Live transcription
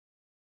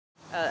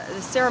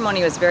The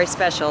ceremony was very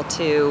special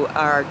to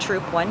our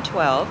Troop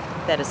 112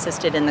 that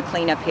assisted in the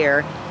cleanup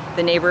here,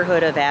 the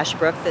neighborhood of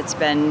Ashbrook that's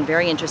been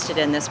very interested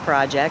in this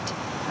project,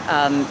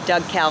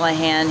 Doug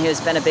Callahan, who's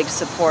been a big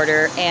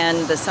supporter,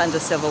 and the Sons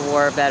of Civil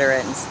War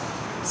veterans.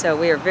 So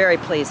we are very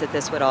pleased that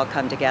this would all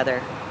come together.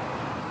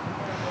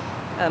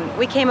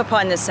 We came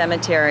upon this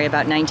cemetery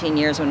about 19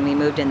 years when we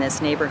moved in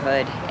this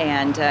neighborhood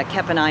and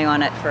kept an eye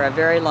on it for a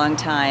very long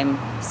time,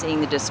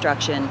 seeing the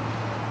destruction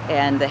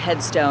and the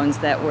headstones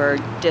that were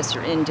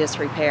in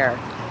disrepair.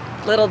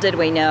 Little did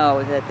we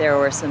know that there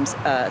were some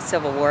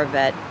Civil War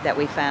vet that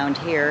we found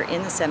here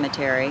in the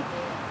cemetery.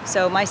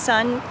 So my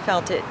son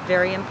felt it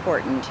very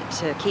important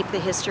to keep the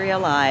history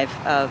alive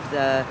of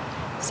the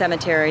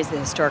cemeteries, the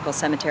historical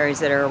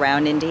cemeteries that are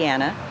around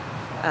Indiana,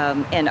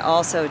 and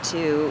also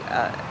to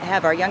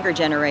have our younger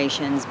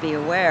generations be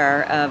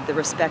aware of the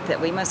respect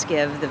that we must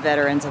give the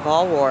veterans of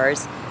all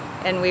wars.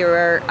 And we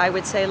were, I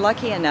would say,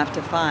 lucky enough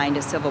to find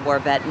a Civil War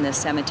vet in this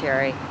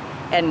cemetery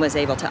and was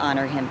able to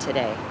honor him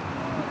today.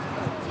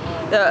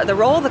 The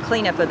role of the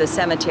cleanup of the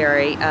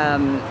cemetery,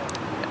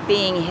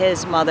 being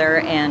his mother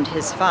and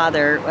his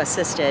father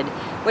assisted,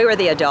 we were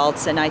the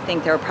adults, and I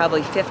think there were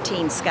probably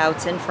 15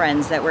 scouts and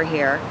friends that were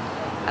here.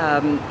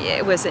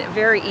 It was a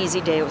very easy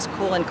day. It was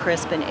cool and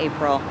crisp in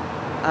April.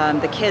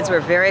 The kids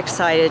were very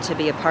excited to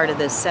be a part of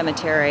this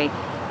cemetery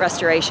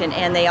restoration,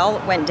 and they all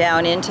went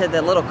down into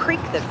the little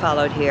creek that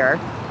followed here.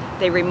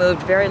 They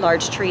removed very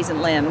large trees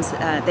and limbs.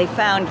 They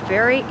found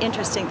very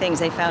interesting things.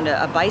 They found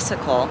a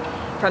bicycle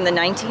from the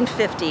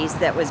 1950s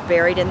that was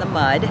buried in the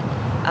mud.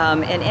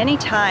 And any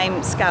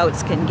time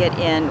scouts can get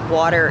in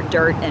water,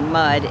 dirt, and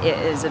mud, it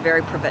is a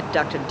very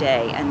productive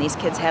day. And these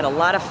kids had a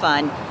lot of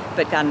fun,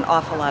 but got an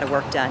awful lot of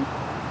work done.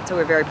 So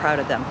we're very proud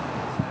of them.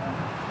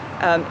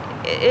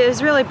 It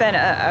has really been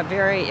a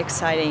very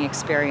exciting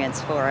experience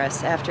for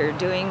us. After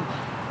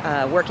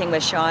working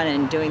with Sean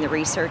and doing the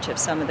research of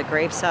some of the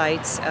grave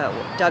sites,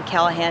 Doug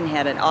Callahan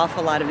had an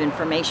awful lot of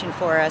information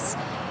for us.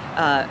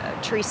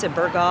 Teresa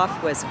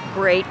Berghoff was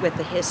great with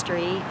the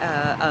history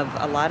of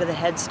a lot of the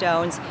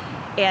headstones,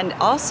 and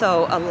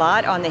also a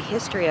lot on the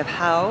history of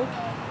how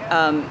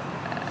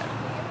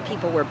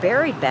people were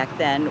buried back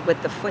then,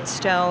 with the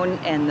footstone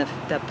and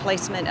the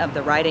placement of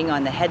the writing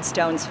on the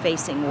headstones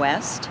facing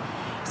west.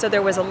 So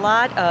there was a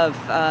lot of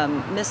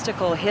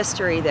mystical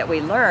history that we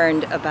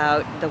learned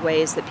about the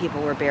ways that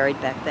people were buried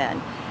back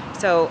then.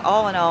 So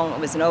all in all, it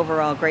was an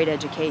overall great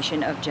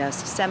education of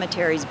just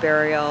cemeteries,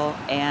 burial,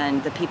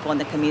 and the people in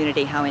the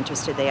community, how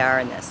interested they are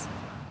in this.